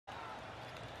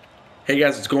Hey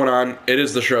guys, what's going on? It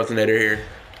is the Schrothinator here,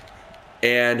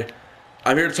 and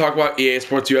I'm here to talk about EA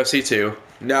Sports UFC 2.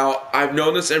 Now, I've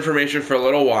known this information for a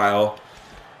little while,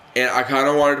 and I kind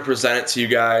of wanted to present it to you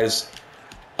guys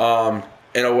in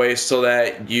a way so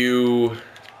that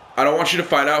I don't want you to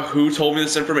find out who told me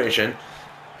this information.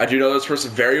 I do know this person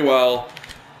very well,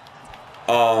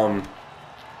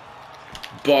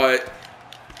 but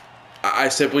I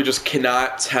simply just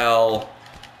cannot tell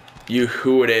you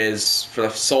who it is for the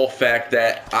sole fact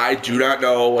that I do not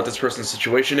know what this person's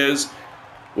situation is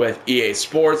with EA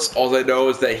Sports. All I know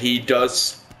is that he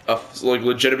does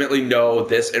legitimately know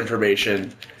this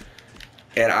information,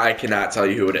 and I cannot tell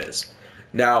you who it is.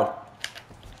 Now,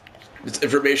 this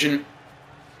information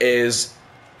is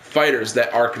fighters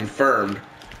that are confirmed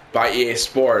by EA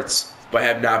Sports but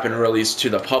have not been released to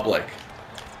the public.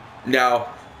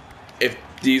 Now, if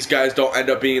these guys don't end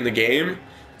up being in the game,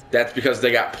 that's because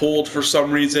they got pulled for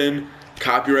some reason,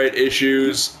 copyright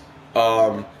issues,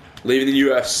 leaving the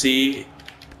UFC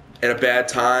at a bad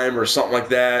time or something like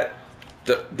that.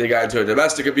 They got into a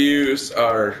domestic abuse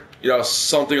or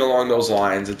something along those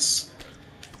lines.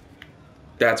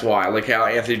 That's why. Like how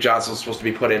Anthony Johnson was supposed to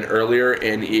be put in earlier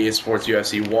in EA Sports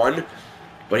UFC 1,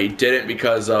 but he didn't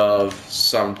because of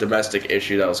some domestic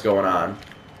issue that was going on.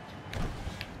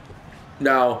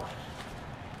 Now,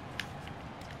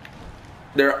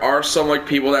 there are some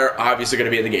people that are obviously going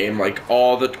to be in the game, like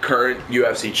all the current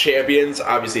UFC champions.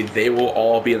 Obviously, they will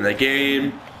all be in the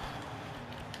game.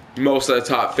 Most of the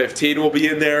top 15 will be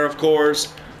in there, of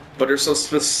course. But there's some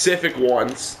specific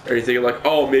ones. Are you thinking like,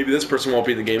 oh, maybe this person won't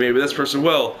be in the game, maybe this person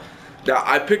will? Now,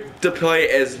 I picked to play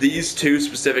as these two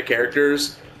specific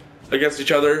characters against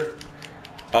each other,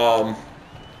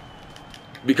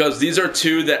 because these are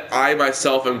two that I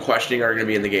myself am questioning are going to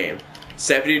be in the game.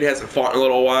 Sapidine hasn't fought in a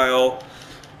little while.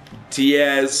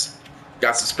 Diaz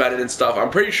got suspended and stuff. I'm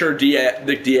pretty sure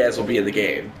Nick Diaz will be in the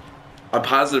game. I'm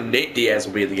positive Nate Diaz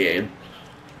will be in the game.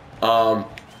 But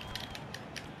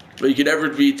you can never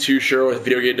be too sure with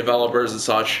video game developers and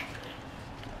such.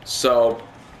 So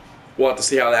we'll have to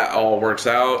see how that all works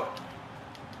out.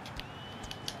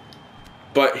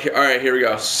 But alright, here we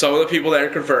go. Some of the people that are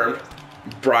confirmed: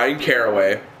 Brian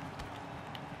Caraway,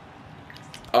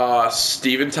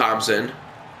 Stephen Thompson,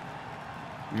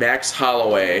 Max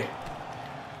Holloway,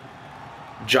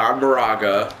 John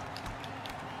Moraga,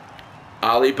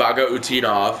 Ali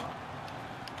Bagautinov.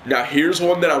 Now, here's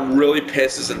one that I'm really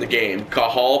pissed is in the game.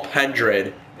 Cathal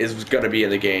Pendred is going to be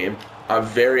in the game. I'm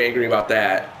very angry about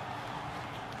that.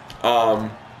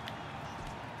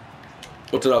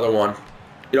 What's another one?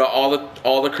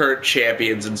 All the current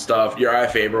champions and stuff. Uriah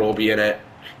Faber will be in it.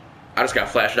 I just got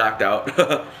flash knocked out.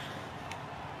 But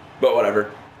whatever.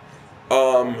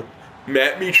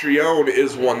 Matt Mitrione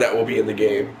is one that will be in the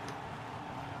game.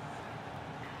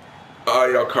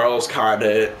 Carlos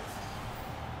Condit,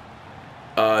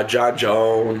 John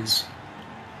Jones.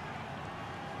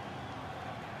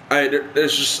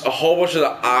 There's just a whole bunch of the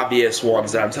obvious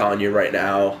ones that I'm telling you right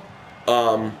now.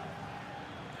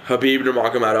 Habib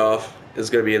Nurmagomedov is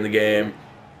going to be in the game.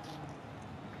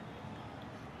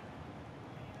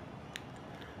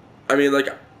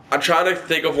 I'm trying to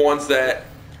think of ones that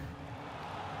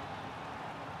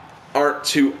aren't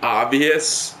too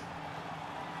obvious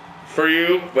for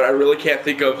you, but I really can't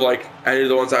think of any of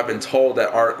the ones I've been told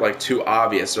that aren't too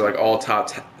obvious. They're all top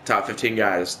 15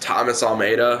 guys. Thomas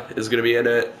Almeida is going to be in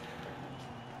it.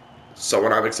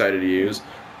 Someone I'm excited to use.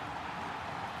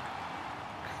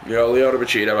 Leona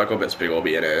Machida, Michael Bisping will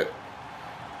be in it.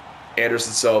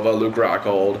 Anderson Silva, Luke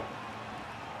Rockhold.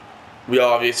 We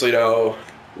obviously know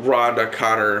Ronda,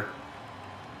 Connor,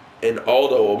 and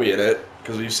Aldo will be in it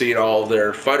because we've seen all of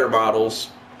their fighter models.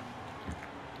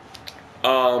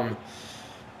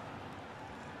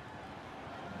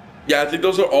 Yeah, I think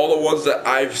those are all the ones that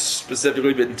I've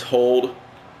specifically been told.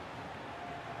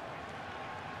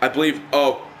 I believe,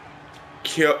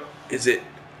 is it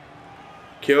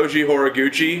Kyoji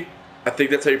Horiguchi? I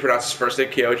think that's how you pronounce his first name,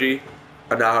 Kyoji.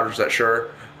 I'm not 100% sure.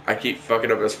 I keep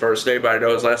fucking up his first name, but I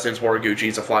know his last name's Horiguchi.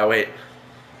 He's a flyweight.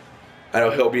 I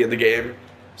know he'll be in the game.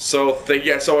 So thank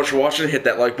you guys so much for watching. Hit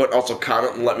that like button. Also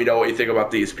comment and let me know what you think about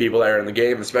these people that are in the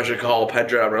game, especially Cathal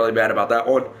Pendred. I'm really mad about that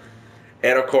one.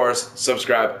 And of course,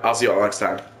 subscribe. I'll see you all next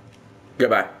time.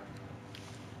 Goodbye.